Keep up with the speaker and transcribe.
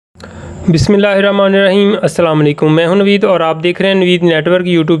बिस्मिल्लाहिर्रहमानिर्रहीम। अस्सलाम वालेकुम। मैं हूं नवीद और आप देख रहे हैं नवीद नेटवर्क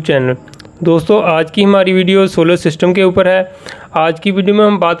यूट्यूब चैनल। दोस्तों, आज की हमारी वीडियो सोलर सिस्टम के ऊपर है। आज की वीडियो में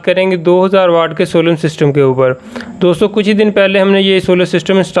हम बात करेंगे 2000 वाट के सोलर सिस्टम के ऊपर। दोस्तों, कुछ ही दिन पहले हमने ये सोलर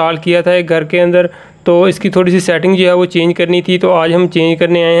सिस्टम इंस्टॉल किया था एक घर के अंदर, तो इसकी थोड़ी सी सेटिंग जो है वो चेंज करनी थी, तो आज हम चेंज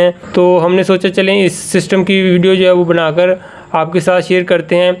करने आए हैं। तो हमने सोचा चलें इस सिस्टम की वीडियो जो है वो बनाकर आपके साथ शेयर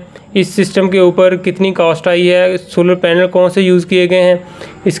करते हैं। इस सिस्टम के ऊपर कितनी कॉस्ट आई है, सोलर पैनल कौन से यूज़ किए गए हैं,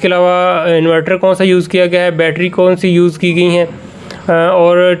 इसके अलावा इन्वर्टर कौन सा यूज़ किया गया है, बैटरी कौन सी यूज़ की गई हैं,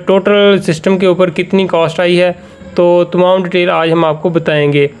 और टोटल सिस्टम के ऊपर कितनी कॉस्ट आई है, तो तमाम डिटेल आज हम आपको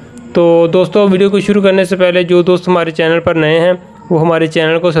बताएंगे। तो दोस्तों, वीडियो को शुरू करने से पहले जो दोस्त हमारे चैनल पर नए हैं वो हमारे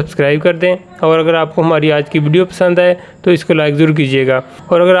चैनल को सब्सक्राइब कर दें, और अगर आपको हमारी आज की वीडियो पसंद आए तो इसको लाइक ज़रूर कीजिएगा,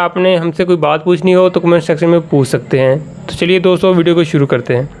 और अगर आपने हमसे कोई बात पूछनी हो तो कमेंट सेक्शन में पूछ सकते हैं। तो चलिए दोस्तों, वीडियो को शुरू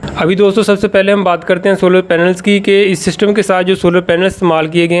करते हैं। अभी दोस्तों, सबसे पहले हम बात करते हैं सोलर पैनल्स की, कि इस सिस्टम के साथ जो सोलर पैनल इस्तेमाल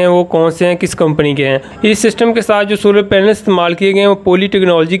किए गए हैं वो कौन से हैं, किस कंपनी के हैं। इस सिस्टम के साथ जो सोलर पैनल इस्तेमाल किए गए हैं वो पोली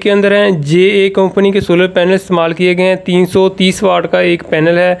टेक्नोलॉजी के अंदर हैं। JA कंपनी के सोलर पैनल इस्तेमाल किए गए हैं। 330 वाट का एक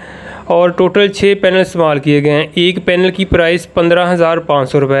पैनल है और टोटल 6 पैनल इस्तेमाल किए गए हैं। एक पैनल की प्राइस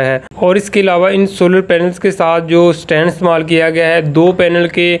 15,500 रुपये है। और इसके अलावा इन सोलर पैनल्स के साथ जो स्टैंड इस्तेमाल किया गया है, 2 पैनल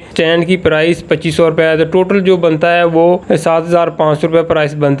के स्टैंड की प्राइस 2500 रुपये है। तो टोटल जो बनता है वो 7,500 रुपये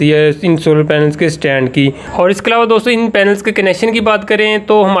प्राइस बनती है इन सोलर पैनल्स के स्टैंड की। और इसके अलावा दोस्तों, इन पैनल्स के कनेक्शन की बात करें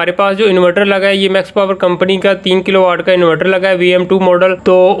तो हमारे पास जो इन्वर्टर लगा है, ये मैक्स पावर कंपनी का 3 किलोवाट का इन्वर्टर लगा है, VM2 मॉडल।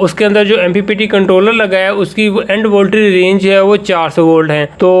 तो उसके अंदर जो MPPT कंट्रोलर लगा है उसकी एंड वोल्टेज रेंज है वो 400 वोल्ट है।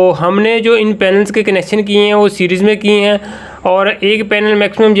 तो हमने जो इन पैनल्स के कनेक्शन किए हैं वो सीरीज़ में किए हैं, और एक पैनल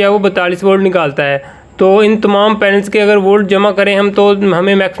मैक्सिमम जो है वो 42 वोल्ट निकालता है। तो इन तमाम पैनल्स के अगर वोल्ट जमा करें हम, तो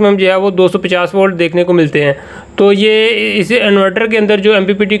हमें मैक्सिमम जो है वो 250 वोल्ट देखने को मिलते हैं। तो ये इस इन्वर्टर के अंदर जो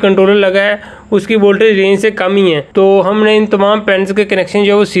MPPT कंट्रोलर लगा है उसकी वोल्टेज रेंज से कम ही है। तो हमने इन तमाम पैनल्स के कनेक्शन जो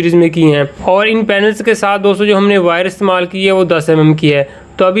है वो सीरीज़ में किए हैं। और इन पैनल्स के साथ दोस्तों जो हमने वायर इस्तेमाल की है वो 10 mm की है।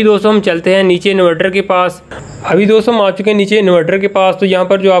 तो अभी दोस्तों हम चलते हैं नीचे इन्वर्टर के पास। अभी दोस्तों हम आ चुके हैं नीचे इन्वर्टर के पास। तो यहाँ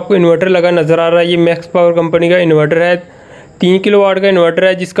पर जो आपको इन्वर्टर लगा नज़र आ रहा है, ये मैक्स पावर कंपनी का इन्वर्टर है। 3 किलोवाट का इन्वर्टर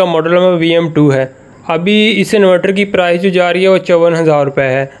है जिसका मॉडल नंबर VM2 है। अभी इस इन्वर्टर की प्राइस जो जा रही है वो 54,000 रुपये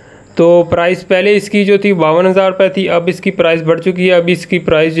है। तो प्राइस पहले इसकी जो थी 52,000 रुपये थी, अब इसकी प्राइस बढ़ चुकी है। अभी इसकी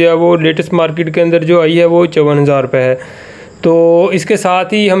प्राइस जो है वो लेटेस्ट मार्केट के अंदर जो आई है वो 54,000 रुपये है। तो इसके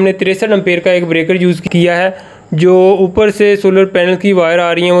साथ ही हमने 63 एम्पेयर का एक ब्रेकर यूज़ किया है। जो ऊपर से सोलर पैनल की वायर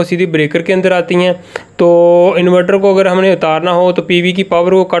आ रही हैं वो सीधी ब्रेकर के अंदर आती हैं। तो इन्वर्टर को अगर हमने उतारना हो तो PV की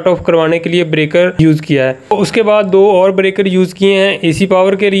पावर को कट ऑफ करवाने के लिए ब्रेकर यूज़ किया है। तो उसके बाद 2 और ब्रेकर यूज़ किए हैं AC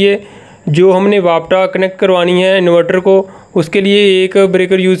पावर के लिए। जो हमने वापटा कनेक्ट करवानी है इन्वर्टर को, उसके लिए एक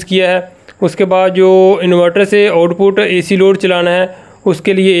ब्रेकर यूज़ किया है। उसके बाद जो इन्वर्टर से आउटपुट AC लोड चलाना है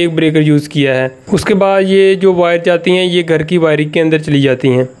उसके लिए एक ब्रेकर यूज़ किया है। उसके बाद ये जो वायर जाती हैं ये घर की वायरिंग के अंदर चली जाती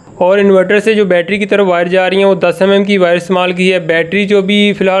हैं। और इन्वर्टर से जो बैटरी की तरफ वायर जा रही हैं वो 10 mm की वायर इस्तेमाल की है। बैटरी जो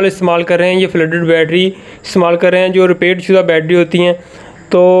भी फ़िलहाल इस्तेमाल कर रहे हैं ये फ्लडेड बैटरी इस्तेमाल कर रहे हैं, जो रिपेयर शुदा बैटरी होती हैं।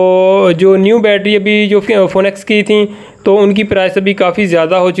 तो जो न्यू बैटरी अभी जो फोनेक्स की थी तो उनकी प्राइस अभी काफ़ी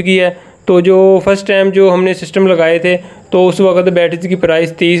ज़्यादा हो चुकी है। तो जो फर्स्ट टाइम जो हमने सिस्टम लगाए थे तो उस वक्त बैटरी की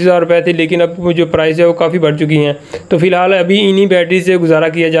प्राइस 23,000 रुपये थी, लेकिन अब जो प्राइस है वो काफ़ी बढ़ चुकी हैं। तो फ़िलहाल अभी इन्हीं बैटरी से गुजारा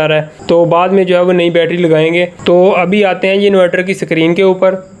किया जा रहा है। तो बाद में जो है वो नई बैटरी लगाएंगे। तो अभी आते हैं ये इन्वर्टर की स्क्रीन के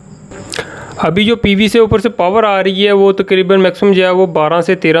ऊपर। अभी जो PV से ऊपर से पावर आ रही है वो तकरीबन मैक्सिमम जो है वो 1200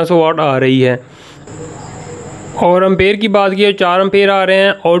 से 1300 वाट आ रही है। और एम्पेयर की बात की 4 एम्पेयर आ रहे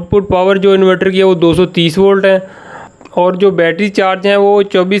हैं। आउटपुट पावर जो इन्वर्टर की है वो 230 वोल्ट है। और जो बैटरी चार्ज हैं वो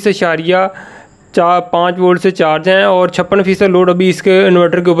 24.5 वोल्ट से चार्ज हैं। और 56% लोड अभी इसके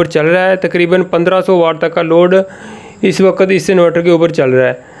इन्वर्टर के ऊपर चल रहा है। तकरीबन 1500 वाट तक का लोड इस वक्त इस इन्वर्टर के ऊपर चल रहा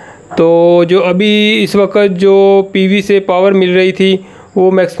है। तो जो अभी इस वक्त जो PV से पावर मिल रही थी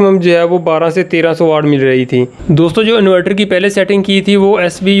वो मैक्सिमम जो है वो 1200 से 1300 वाट मिल रही थी। दोस्तों, जो इन्वर्टर की पहले सेटिंग की थी वो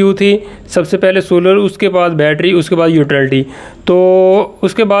SBU थी। सबसे पहले सोलर, उसके बाद बैटरी, उसके बाद यूटिलिटी। तो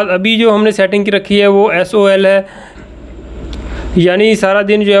उसके बाद अभी जो हमने सेटिंग की रखी है वो SOL है, यानी सारा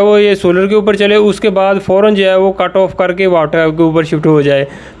दिन जो है वो ये सोलर के ऊपर चले, उसके बाद फ़ौरन जो है वो कट ऑफ करके वाटर के ऊपर शिफ्ट हो जाए,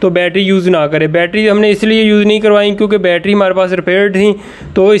 तो बैटरी यूज़ ना करें। बैटरी हमने इसलिए यूज़ नहीं करवाई क्योंकि बैटरी हमारे पास रिपेयर्ड थी,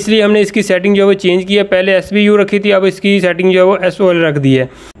 तो इसलिए हमने इसकी सेटिंग जो है वो चेंज की है। पहले SBU रखी थी, अब इसकी सेटिंग जो है वो SOL रख दी है।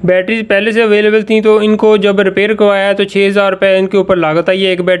 बैटरी पहले से अवेलेबल थी, तो इनको जब रिपेयर करवाया है तो 6,000 रुपये इनके ऊपर लागत आई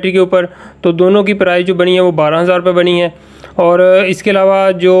है एक बैटरी के ऊपर। तो दोनों की प्राइस जो बनी है वो 12,000 रुपये बनी है। और इसके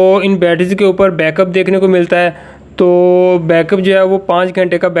अलावा जो इन बैटरीज के ऊपर बैकअप देखने को मिलता है, तो बैकअप जो है वो 5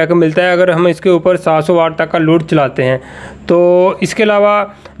 घंटे का बैकअप मिलता है अगर हम इसके ऊपर 700 वाट तक का लोड चलाते हैं। तो इसके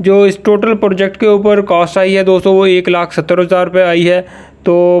अलावा जो इस टोटल प्रोजेक्ट के ऊपर कॉस्ट आई है दोस्तों वो 1,70,000 रुपये आई है।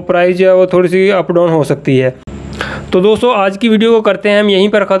 तो प्राइस जो है वो थोड़ी सी अप डाउन हो सकती है। तो दोस्तों आज की वीडियो को करते हैं हम यहीं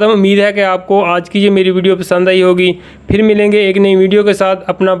पर ख़त्म। उम्मीद है कि आपको आज की ये मेरी वीडियो पसंद आई होगी। फिर मिलेंगे एक नई वीडियो के साथ।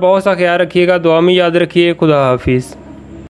 अपना बहुत सा ख्याल रखिएगा, दुआ में याद रखिए। खुदा हाफिज़।